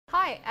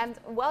Hi, and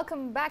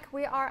welcome back.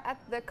 We are at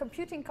the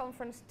Computing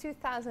Conference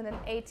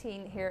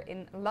 2018 here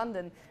in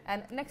London.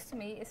 And next to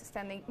me is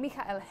standing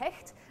Michael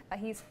Hecht.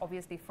 He's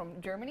obviously from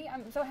Germany.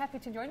 I'm so happy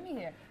to join me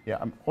here. Yeah,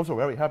 I'm also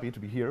very happy to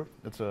be here.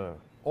 It's an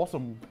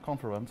awesome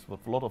conference with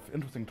a lot of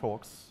interesting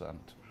talks. And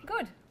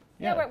good.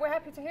 Yeah, we're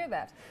happy to hear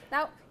that.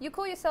 Now, you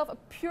call yourself a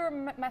pure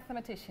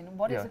mathematician.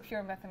 What is a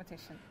pure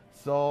mathematician?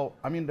 So,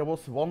 I mean, there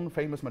was one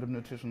famous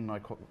mathematician, I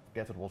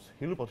guess it was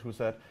Hilbert, who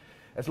said,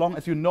 as long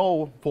as you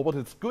know for what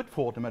it's good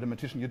for the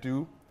mathematician you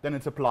do, then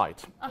it's applied.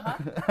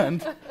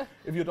 And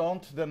if you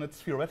don't, then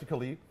it's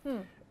theoretically.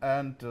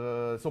 And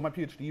so my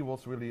PhD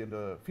was really in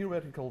the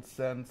theoretical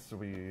sense.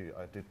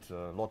 I did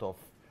a lot of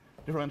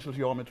differential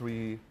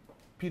geometry,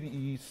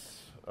 PDEs,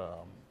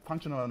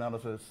 functional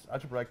analysis,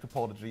 algebraic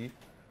topology.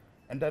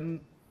 And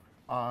then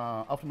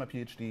after my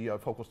PhD, I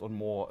focused on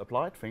more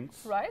applied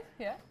things. Right,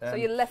 yeah. So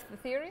you left the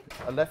theory?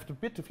 I left a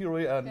bit the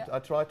theory, and I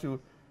tried to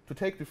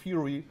take the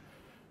theory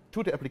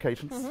to the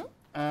applications.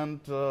 And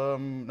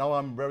now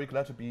I'm very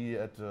glad to be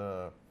at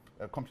a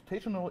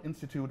computational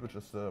institute, which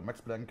is the Max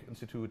Planck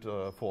Institute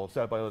for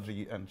Cell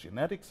Biology and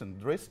Genetics in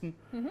Dresden,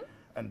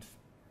 and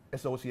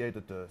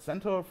associated the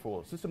Center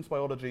for Systems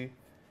Biology.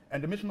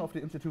 And the mission of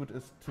the institute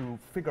is to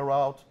figure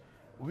out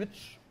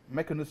which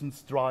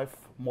mechanisms drive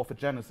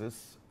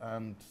morphogenesis,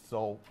 and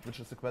so which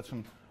is the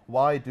question,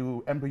 why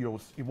do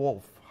embryos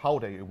evolve, how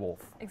they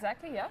evolve?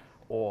 Exactly, yeah.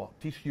 Or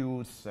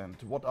tissues, and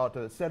what are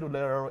the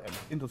cellular and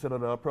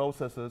intercellular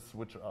processes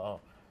which are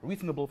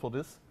reasonable for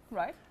this.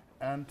 Right.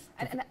 And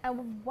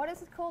what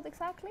is it called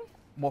exactly?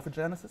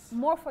 Morphogenesis.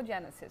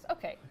 Morphogenesis,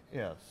 okay.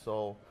 Yeah,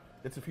 so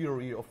it's a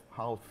theory of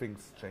how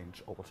things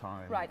change over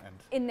time. Right, and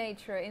in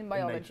nature, in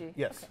biology.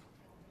 Yes.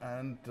 Okay.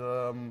 And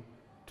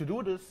to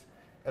do this,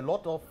 a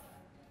lot of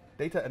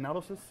data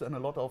analysis and a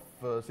lot of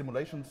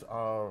simulations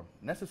are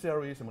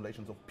necessary,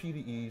 simulations of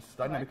PDEs,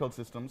 dynamical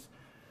systems,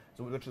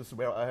 so which is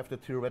where I have the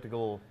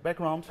theoretical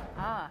background.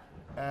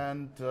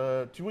 And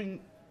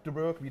during the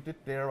work we did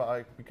there,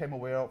 I became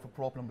aware of a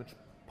problem which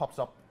pops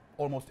up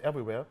almost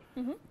everywhere,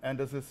 and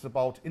this is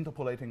about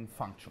interpolating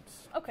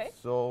functions. Okay.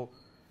 So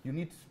you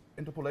need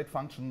interpolate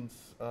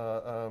functions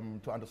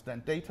to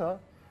understand data.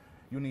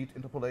 You need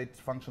interpolate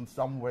functions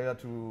somewhere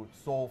to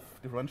solve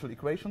differential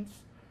equations.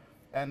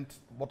 And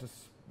what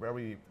is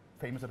very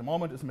famous at the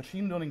moment is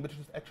machine learning, which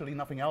is actually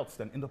nothing else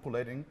than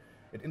interpolating.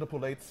 It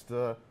interpolates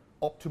the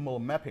optimal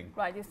mapping.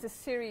 Right, it's the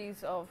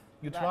series of...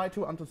 You try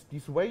to understand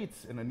these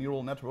weights in a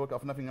neural network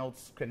of nothing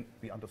else can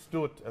be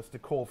understood as the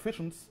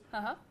coefficients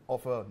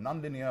of a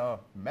nonlinear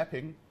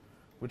mapping,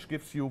 which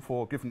gives you,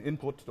 for given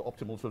input, the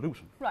optimal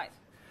solution. Right.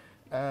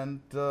 And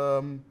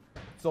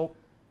so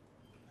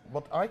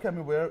what I came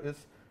aware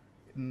is,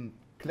 in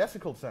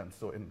classical sense,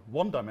 so in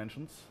one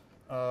dimensions,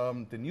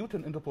 the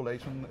Newton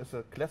interpolation is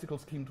a classical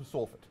scheme to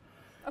solve it.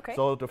 Okay.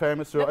 So the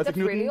famous Sir Isaac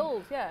Newton. That's really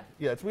old, yeah.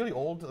 Yeah, it's really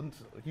old, and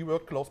he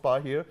worked close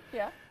by here.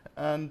 Yeah.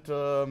 And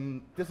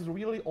this is a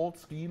really old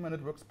scheme, and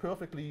it works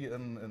perfectly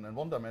in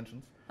one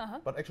dimensions.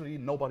 But actually,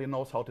 nobody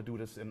knows how to do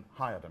this in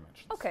higher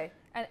dimensions. Okay.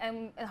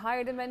 And in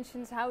higher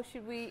dimensions, how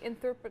should we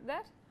interpret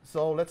that?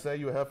 So let's say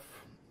you have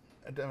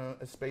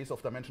a space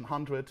of dimension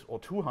 100 or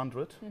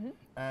 200,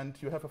 and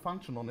you have a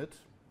function on it,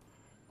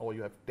 or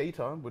you have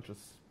data, which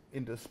is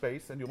in this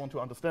space, and you want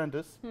to understand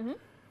this,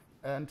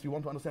 and you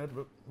want to understand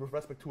it with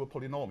respect to a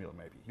polynomial,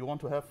 maybe. You want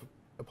to have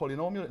a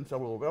polynomial in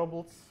several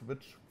variables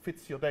which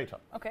fits your data.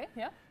 Okay,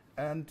 yeah.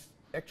 And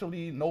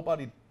actually,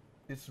 nobody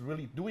is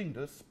really doing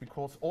this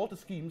because all the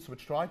schemes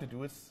which try to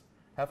do this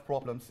have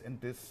problems in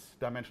this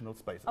dimensional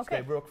spaces.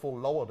 Okay. They work for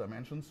lower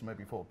dimensions,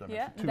 maybe for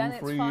dimension 2,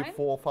 3,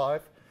 4,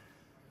 5.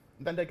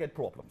 Then they get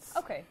problems.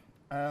 Okay.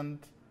 And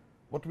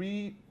what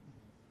we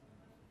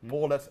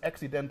more or less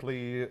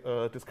accidentally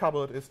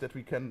discovered is that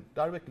we can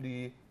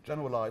directly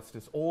generalize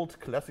this old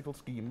classical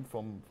scheme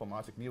from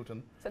Isaac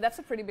Newton. So that's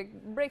a pretty big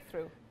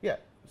breakthrough. Yeah,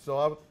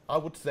 so I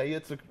would say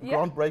it's a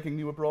groundbreaking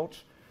new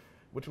approach,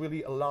 which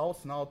really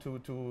allows now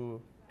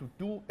to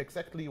do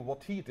exactly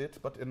what he did,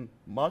 but in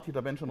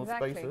multi-dimensional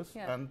spaces,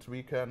 and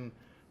we can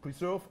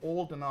preserve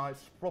all the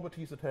nice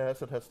properties it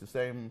has. It has the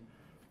same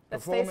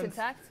performance. That stays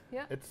intact,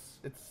 yeah.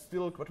 It's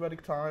still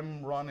quadratic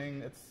time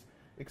running, it's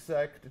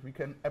exact. We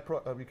can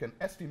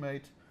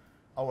estimate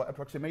our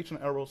approximation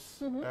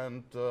errors,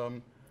 and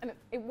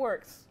it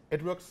works.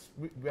 It works.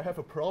 We have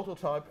a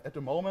prototype at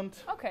the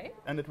moment,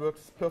 and it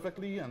works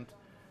perfectly. And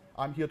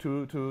I'm here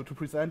to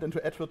present and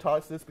to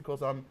advertise this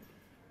because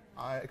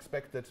I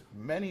expect that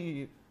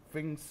many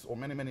things or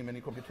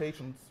many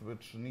computations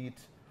which need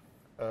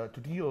to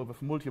deal with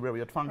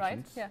multivariate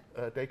functions,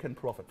 they can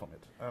profit from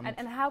it.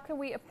 And how can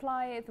we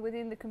apply it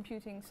within the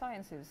computing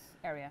sciences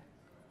area?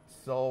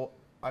 So,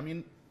 I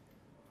mean,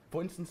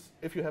 for instance,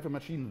 if you have a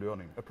machine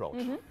learning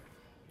approach,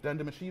 then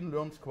the machine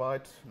learns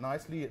quite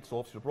nicely, it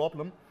solves the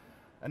problem,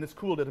 and it's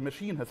cool that the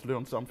machine has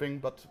learned something,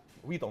 but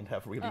we don't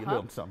have really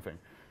learned something.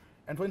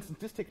 And for instance,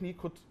 this technique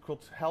could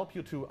help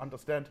you to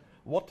understand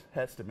what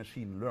has the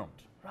machine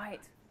learned.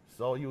 Right.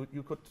 So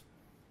you could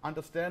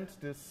understand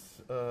this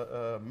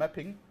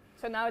mapping.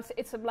 So now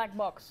it's a black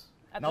box.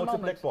 at now the it's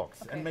moment. a black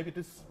box. Okay. And maybe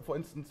this, for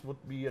instance,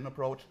 would be an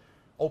approach,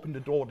 open the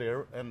door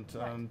there and,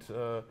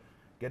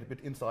 get a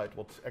bit inside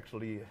what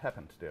actually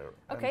happened there.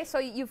 Okay, And so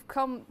you've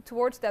come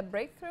towards that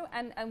breakthrough,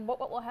 and what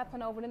will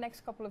happen over the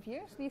next couple of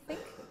years, do you think?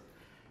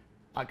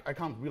 I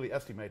can't really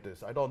estimate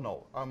this. I don't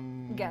know.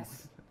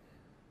 Guess.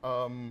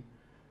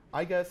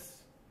 I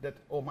guess that,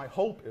 or my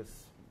hope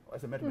is,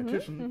 as a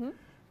mathematician,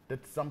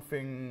 that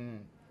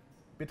something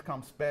bit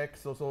comes back.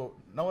 So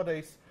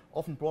nowadays,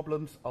 often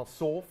problems are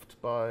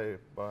solved by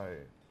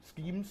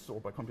schemes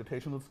or by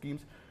computational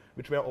schemes,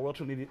 which were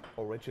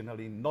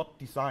originally not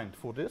designed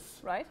for this.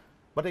 Right.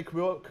 But they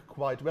work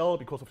quite well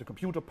because of the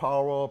computer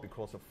power,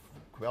 because of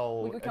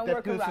we can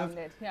work around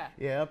it. Yeah.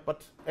 Yeah,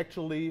 but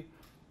actually,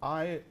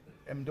 I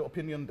am the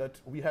opinion that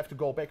we have to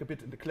go back a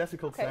bit in the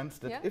classical sense,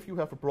 that if you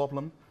have a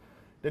problem,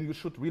 then you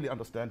should really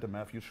understand the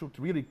math. You should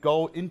really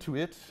go into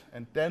it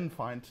and then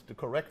find the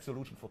correct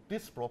solution for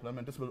this problem,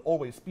 and this will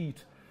always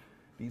beat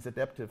these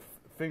adaptive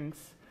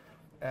things.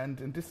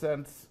 And in this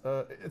sense,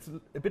 it's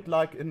a bit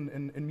like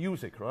in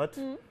music, right?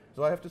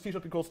 So I have to see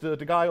that because the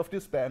guy of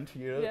this band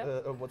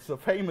here was a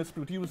famous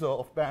producer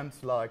of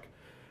bands like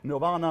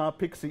Nirvana,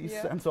 Pixies,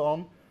 and so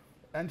on.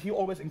 And he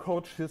always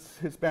encouraged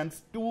his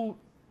bands, do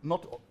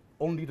not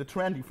only the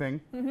trendy thing,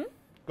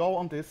 go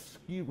on this,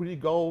 you really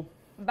go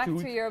back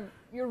to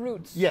your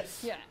roots.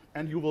 Yes, yeah.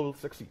 And you will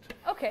succeed.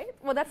 Okay,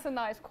 well that's a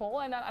nice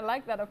call, and I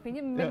like that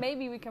opinion.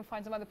 Maybe we can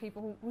find some other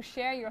people who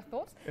share your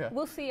thoughts.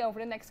 We'll see over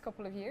the next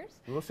couple of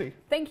years. We'll see.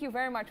 Thank you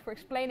very much for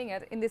explaining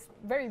it in this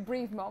very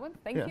brief moment.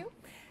 Thank you.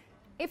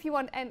 If you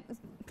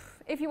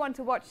want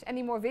to watch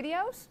any more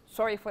videos,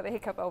 sorry for the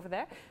hiccup over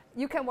there,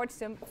 you can watch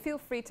them. Feel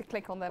free to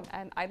click on them,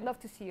 and I'd love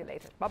to see you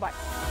later.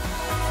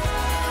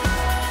 Bye-bye.